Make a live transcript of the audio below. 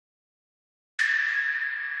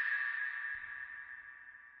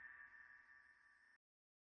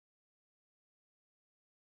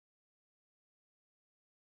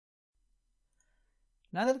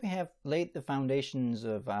Now that we have laid the foundations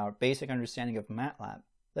of our basic understanding of Matlab,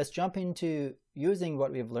 let's jump into using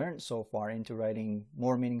what we've learned so far into writing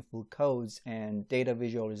more meaningful codes and data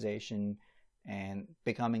visualization and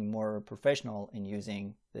becoming more professional in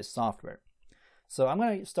using this software. So I'm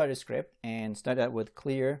going to start a script and start out with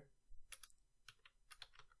clear,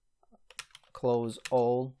 close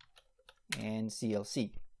all, and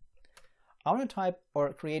CLC. I want to type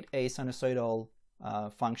or create a sinusoidal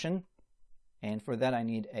function. And for that, I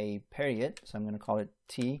need a period. So I'm going to call it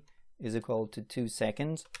t is equal to 2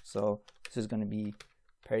 seconds. So this is going to be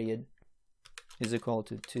period is equal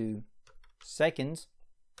to 2 seconds.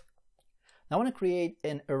 Now I want to create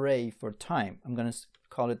an array for time. I'm going to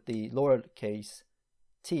call it the lowercase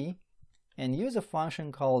t and use a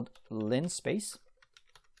function called linspace,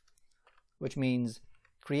 which means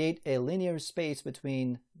create a linear space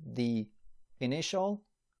between the initial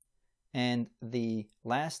and the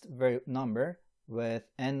last number with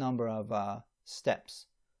n number of steps.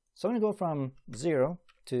 So I'm going to go from 0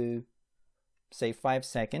 to say 5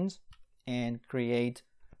 seconds and create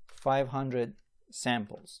 500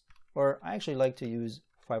 samples. Or I actually like to use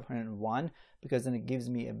 501 because then it gives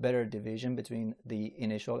me a better division between the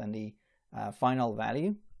initial and the final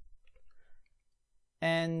value.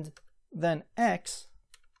 And then x,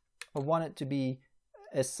 I want it to be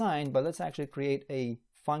assigned, but let's actually create a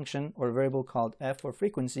function or variable called f for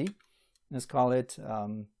frequency. Let's call it,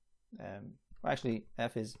 actually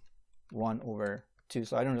f is 1 over 2,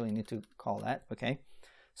 so I don't really need to call that, okay?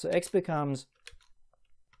 So x becomes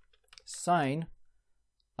sine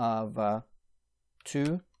of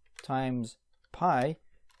 2 times pi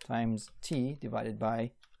times t divided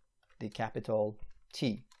by the capital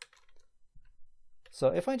T. So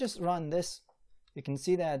if I just run this, you can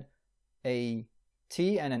see that a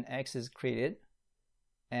t and an x is created.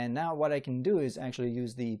 And now what I can do is actually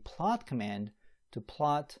use the plot command to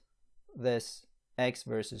plot this x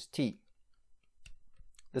versus t.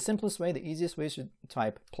 The simplest way, the easiest way is to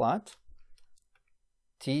type plot,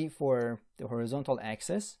 t for the horizontal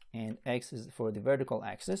axis and x is for the vertical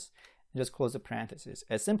axis, and just close the parentheses.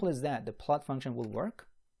 As simple as that, the plot function will work.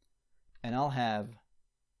 And I'll have,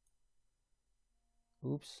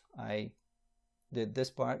 oops, I did this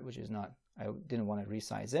part, which is not, I didn't want to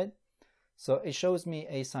resize it. So it shows me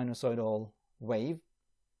a sinusoidal wave.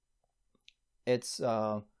 Its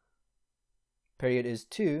period is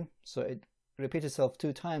 2, so it repeats itself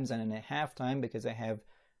 2 times and in a half time because I have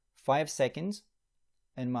 5 seconds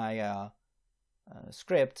in my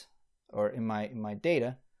script or in my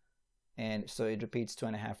data, and so it repeats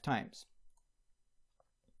 2.5 times.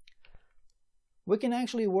 We can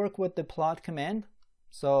actually work with the plot command.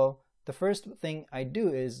 So the first thing I do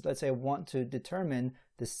is, let's say I want to determine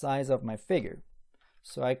the size of my figure.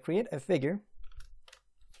 So I create a figure,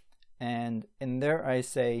 and in there I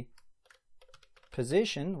say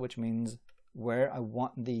position, which means where I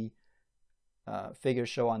want the figure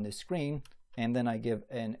show on the screen, and then I give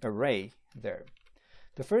an array there.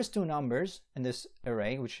 The first 2 numbers in this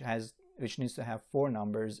array, which needs to have 4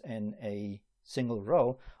 numbers in a single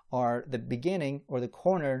row, are the beginning or the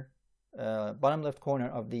corner, bottom left corner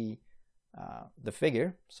of the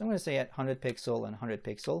figure. So I'm going to say at 100 pixel and 100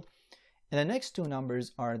 pixel. And the next 2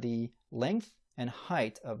 numbers are the length and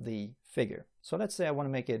height of the figure. So let's say I want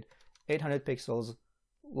to make it 800 pixels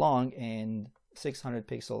long and 600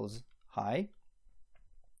 pixels high.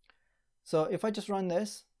 So if I just run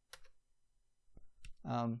this,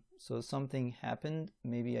 so something happened.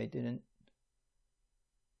 Maybe I didn't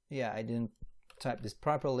type this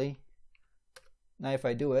properly. Now if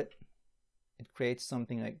I do it, it creates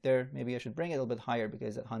something like there. Maybe I should bring it a little bit higher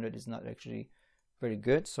because that 100 is not actually very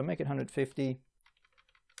good. So make it 150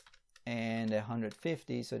 and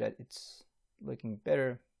 150 so that it's looking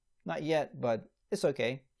better. Not yet, but it's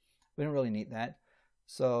okay. We don't really need that.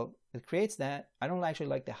 So it creates that. I don't actually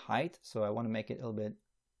like the height, so I want to make it a little bit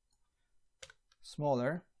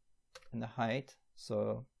smaller in the height.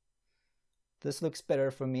 So this looks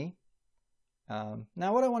better for me.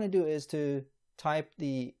 Now what I want to do is to type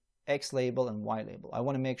the X label and Y label. I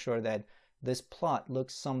want to make sure that this plot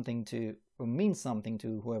looks something to, or means something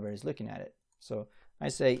to whoever is looking at it. So I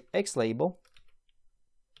say X label,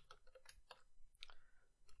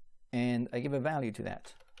 and I give a value to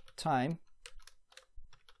that. Time,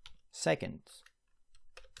 seconds.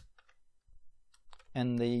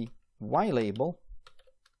 And the Y label,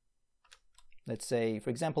 let's say,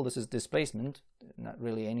 for example, this is displacement, not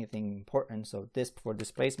really anything important, so disp for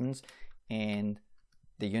displacements, and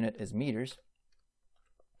the unit is meters.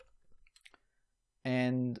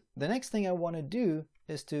 And the next thing I want to do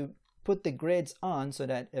is to put the grids on so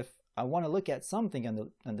that if I want to look at something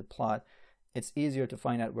on the plot, it's easier to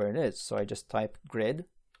find out where it is. So I just type grid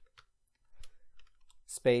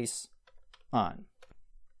space on.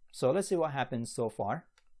 So let's see what happens so far.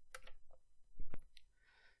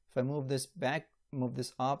 If I move this back, move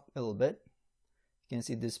this up a little bit, you can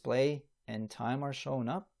see display and time are showing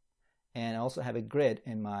up, and I also have a grid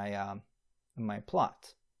in my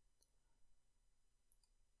plot.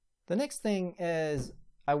 The next thing is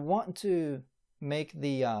I want to make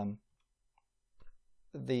the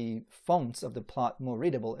fonts of the plot more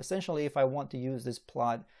readable. Essentially, if I want to use this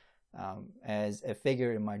plot as a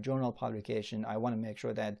figure in my journal publication, I want to make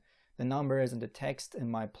sure that the numbers and the text in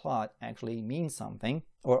my plot actually mean something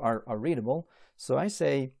or are readable. So I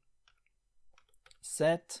say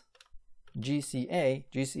set GCA.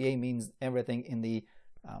 GCA means everything in the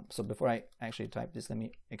so before I actually type this, let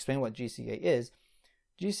me explain what GCA is.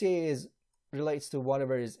 GCA relates to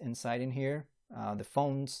whatever is inside in here. The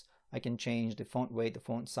fonts, I can change the font weight, the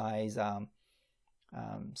font size,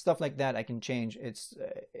 stuff like that I can change.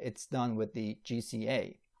 It's done with the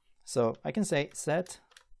GCA. So I can say set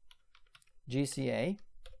GCA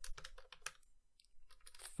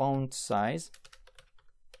font size,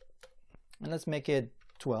 and let's make it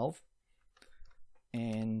 12,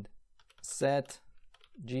 and set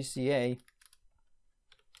GCA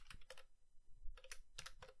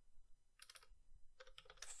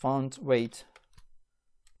font weight,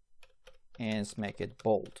 and let's make it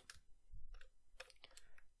bold.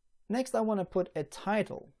 Next, I want to put a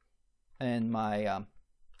title in my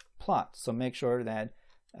plot, so make sure that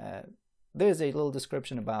there's a little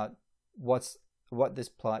description about what this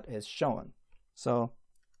plot is showing. So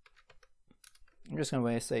I'm just going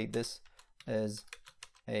to say this is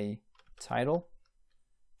a title,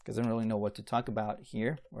 because I don't really know what to talk about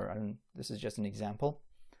here, or this is just an example.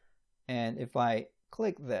 And if I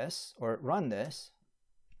click this or run this,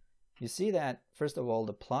 you see that first of all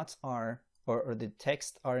the plots are or the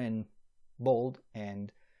text are in bold,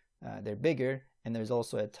 and they're bigger, and there's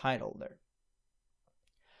also a title there.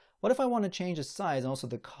 What if I want to change the size and also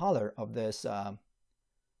the color of this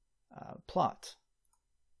plot?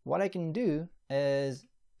 What I can do is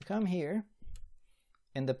come here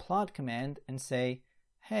in the plot command and say,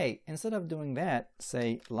 hey, instead of doing that,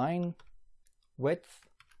 say line width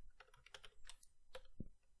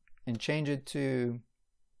and change it to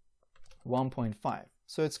 1.5.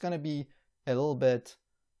 So it's going to be a little bit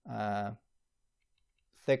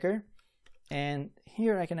thicker. And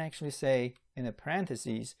here I can actually say in the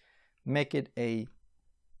parentheses, make it a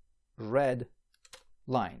red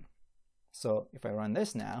line. So if I run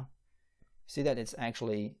this now, see that it's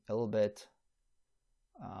actually a little bit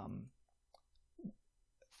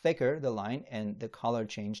thicker, the line, and the color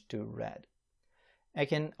changed to red. I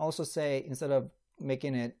can also say, instead of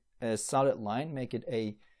making it a solid line, make it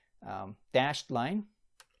a dashed line.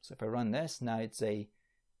 So if I run this, now it's a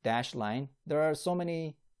dashed line. There are so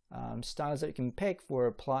many styles that you can pick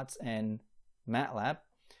for plots and Matlab.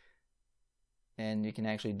 And you can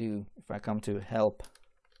actually do, if I come to help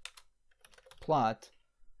plot,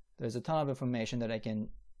 there's a ton of information that I can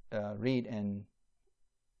read and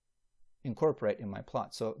incorporate in my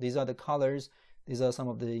plot. So these are the colors. These are some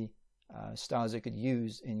of the styles you could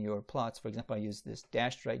use in your plots. For example, I use this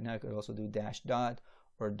dashed right now. I could also do dash dot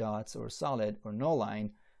or dots or solid or no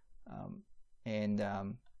line.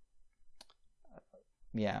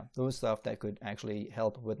 Yeah, those stuff that could actually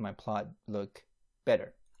help with my plot look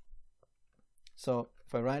better. So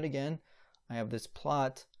if I run it again, I have this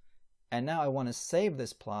plot, and now I want to save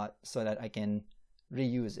this plot so that I can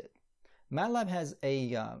reuse it. Matlab has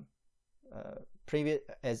a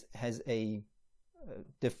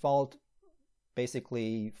default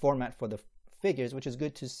basically format for the figures, which is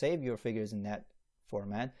good to save your figures in that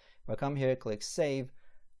format. If I come here, click save,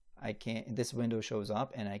 this window shows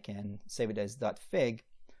up and I can save it as .fig.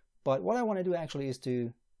 But what I want to do actually is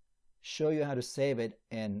to show you how to save it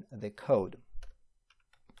in the code.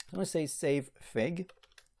 I'm going to say save fig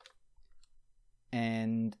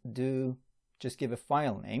and just give a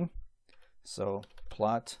file name. So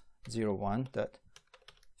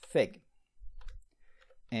Pt01.fig.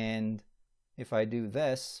 And if I do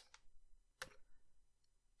this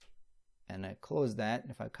and I close that,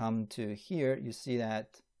 if I come to here, you see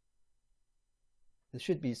that there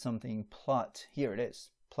should be something plot. Here it is.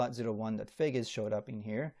 Pt01.fig is showed up in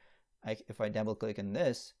here. If I double click on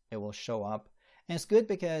this, it will show up. And it's good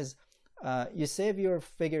because you save your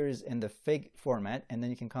figures in the fig format, and then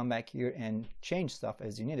you can come back here and change stuff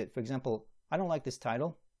as you need it. For example, I don't like this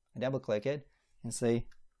title. I double click it and say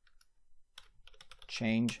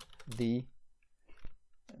change the,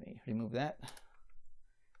 let me remove that,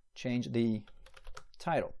 change the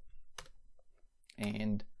title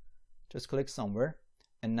and just click somewhere,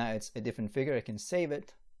 and now it's a different figure. I can save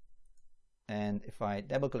it, and if I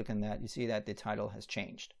double click on that, you see that the title has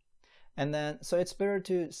changed. And then, so it's better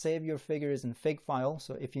to save your figures in fig file.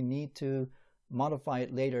 So if you need to modify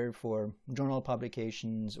it later for journal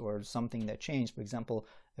publications or something that changed, for example,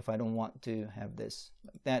 if I don't want to have this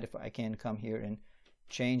like that, if I can come here and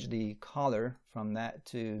change the color from that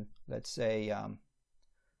to, let's say,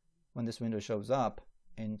 when this window shows up,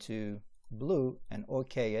 into blue, and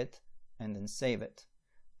OK it, and then save it,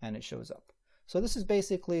 and it shows up. So this is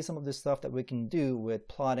basically some of the stuff that we can do with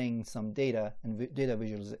plotting some data and data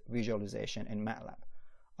visualization in Matlab.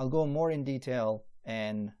 I'll go more in detail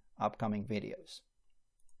in upcoming videos.